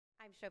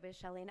I'm Showbiz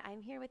Shelly, and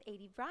I'm here with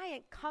Aidy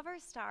Bryant, cover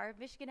star of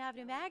Michigan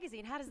Avenue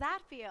Magazine. How does that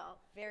feel?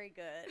 Very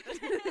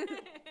good.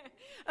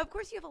 Of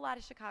course, you have a lot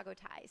of Chicago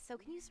ties. So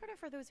can you sort of,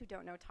 for those who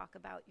don't know, talk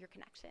about your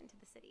connection to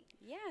the city?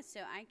 Yeah, so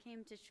I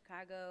came to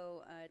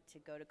Chicago to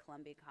go to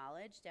Columbia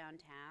College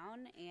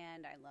downtown,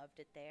 and I loved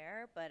it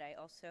there. But I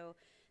also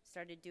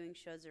started doing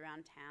shows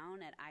around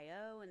town at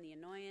I.O. and The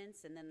Annoyance.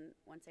 And then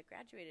once I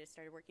graduated, I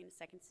started working at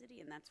Second City,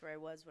 and that's where I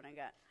was when I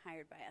got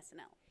hired by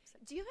SNL. So.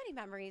 Do you have any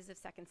memories of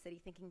Second City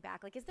thinking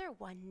back? Like, is there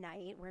one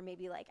night where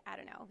maybe, like, I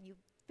don't know, you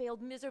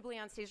failed miserably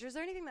on stage? Or is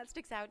there anything that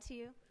sticks out to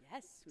you?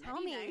 Yes, Tell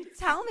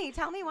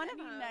me one of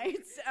many them.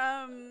 nights.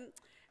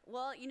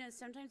 Well, you know,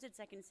 sometimes at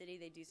Second City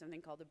they do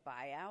something called a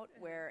buyout,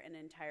 where an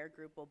entire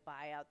group will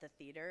buy out the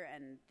theater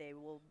and they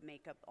will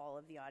make up all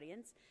of the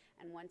audience.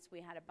 And once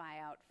we had a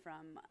buyout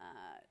from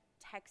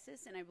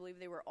Texas, and I believe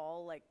they were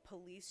all like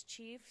police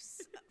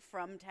chiefs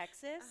from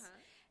Texas.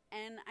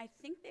 And I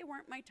think they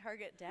weren't my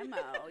target demo.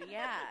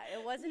 Yeah,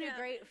 it wasn't a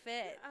great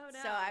fit. Oh, no.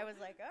 So I was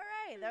like, all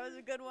right, that was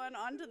a good one.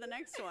 On to the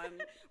next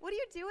one. What do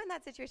you do in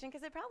that situation?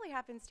 Because it probably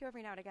happens too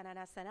every now and again on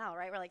SNL,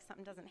 right? Where like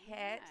something doesn't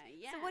hit.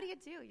 Yeah. So what do?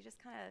 You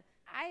just kind of...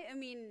 I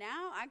mean,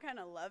 now I kind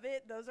of love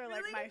it. Those are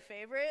like Really? my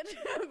favorite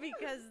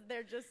because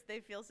they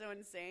feel so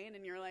insane,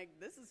 and you're like,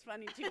 this is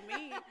funny to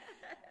me.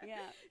 Yeah.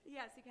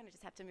 Yeah, so you kind of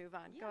just have to move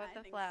on, Yeah, go with I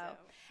the think flow.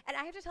 so. And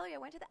I have to tell you, I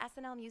went to the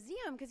SNL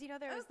museum because, you know,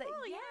 there was the...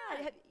 cool,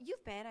 yeah.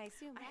 You've been, I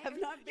assume. I right?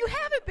 have not You been,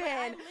 haven't but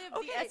been. I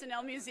live the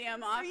SNL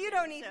museum often. So you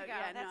don't need so to go.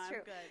 Yeah, That's no,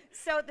 true. I'm good.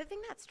 So the thing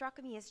that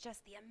struck me is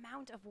just the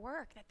amount of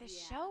work that this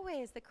show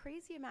is, the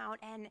crazy amount,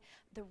 and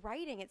the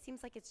writing. It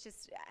seems like it's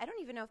just, I don't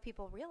even know if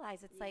people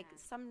realize it's like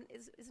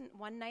isn't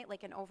one night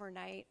like an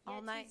overnight,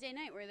 all night? Tuesday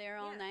night. We're there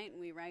all night, and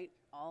we write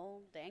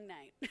all dang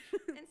night.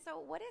 And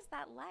so what is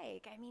that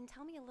like? I mean,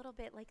 tell me a little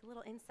bit, like a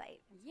little insight.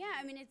 Yeah,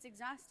 I mean, it's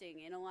exhausting.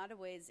 In a lot of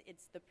ways,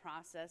 it's the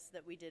process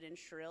that we did in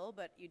Shrill,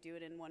 but you do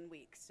it in 1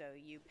 week. So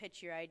you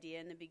pitch your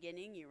idea in the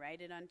beginning, you write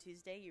it on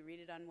Tuesday, you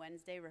read it on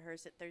Wednesday,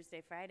 rehearse it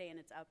Thursday, Friday, and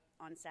it's up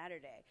on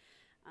Saturday.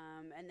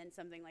 And then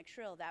something like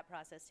Shrill, that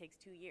process takes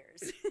 2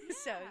 years.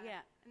 So,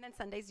 yeah. And then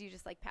Sundays you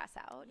just like pass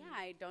out? Yeah,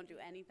 I don't do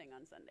anything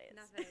on Sundays.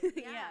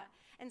 Nothing. Yeah.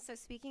 And so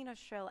speaking of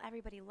Shrill,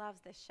 everybody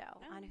loves this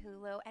show on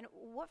Hulu. And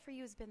what for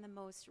you has been the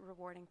most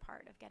rewarding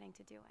part of getting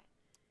to do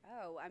it?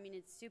 Oh, I mean,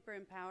 it's super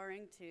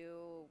empowering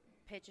to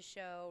pitch a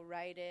show,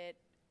 write it,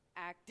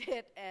 act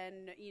it,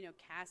 and, you know,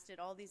 cast it,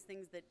 all these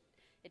things that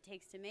it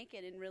takes to make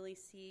it, and really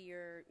see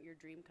your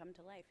dream come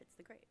to life. It's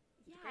the greatest.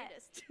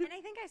 And I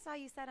think I saw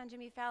you said on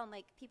Jimmy Fallon,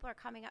 like, people are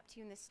coming up to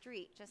you in the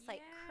street, just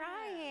like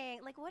crying.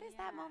 Like, what is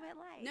that moment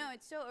like? No,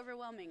 it's so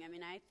overwhelming. I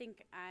mean, I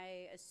think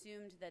I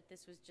assumed that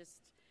this was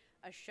just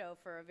a show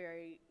for a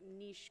very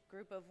niche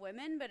group of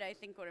women, but I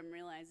think what I'm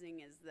realizing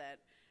is that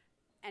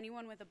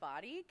anyone with a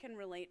body can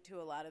relate to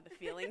a lot of the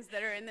feelings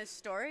that are in this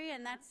story,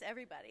 and that's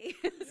everybody.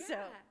 So.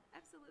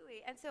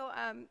 Absolutely. And so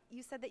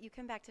you said that you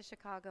come back to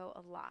Chicago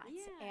a lot.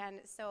 Yeah. And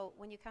so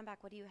when you come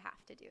back, what do you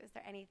have to do? Is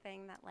there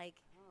anything that, like,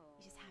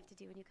 you just have to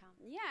do when you come?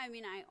 Yeah, I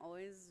mean, I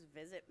always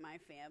visit my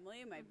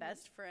family, my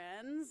best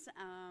friends.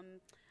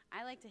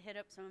 I like to hit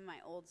up some of my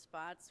old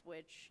spots,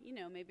 which, you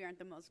know, maybe aren't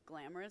the most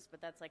glamorous, but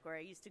that's like where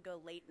I used to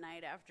go late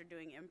night after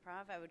doing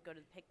improv. I would go to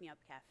the Pick Me Up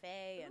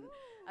Cafe and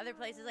other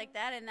places like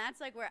that, and that's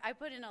like where I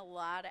put in a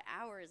lot of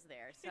hours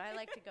there, so I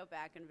like to go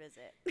back and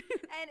visit.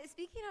 And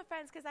speaking of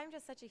friends, because I'm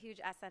just such a huge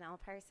SNL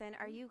person,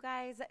 are you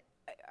guys...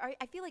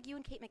 I feel like you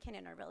and Kate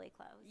McKinnon are really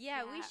close.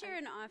 Yeah, we share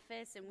an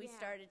office, and we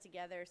started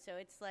together, so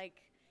it's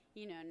like...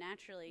 You know,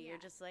 naturally, you're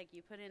just like,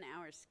 you put in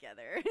hours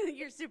together.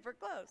 You're super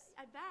close.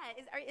 I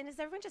bet. And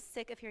is everyone just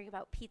sick of hearing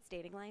about Pete's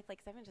dating life? Like,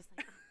 is everyone just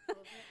like, over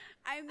it?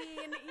 I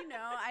mean, you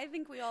know, I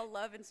think we all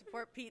love and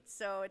support Pete,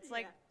 so it's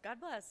like, God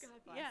bless. God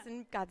bless. Yeah.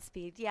 And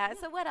Godspeed. Yeah.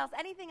 So what else?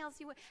 Anything else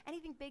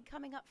anything big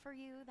coming up for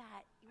you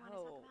that you want to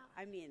talk about?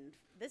 I mean,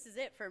 this is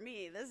it for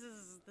me. This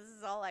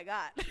is all I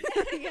got.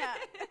 Yeah.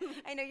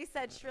 I know you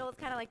said Shrill is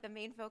kind of like the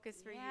main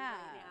focus for you right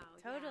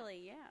now.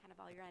 Totally, yeah. Kind of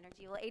all your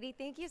energy. Well, Aidy,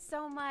 thank you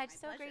so much. My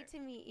so pleasure. great to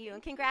meet you.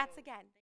 And congrats again.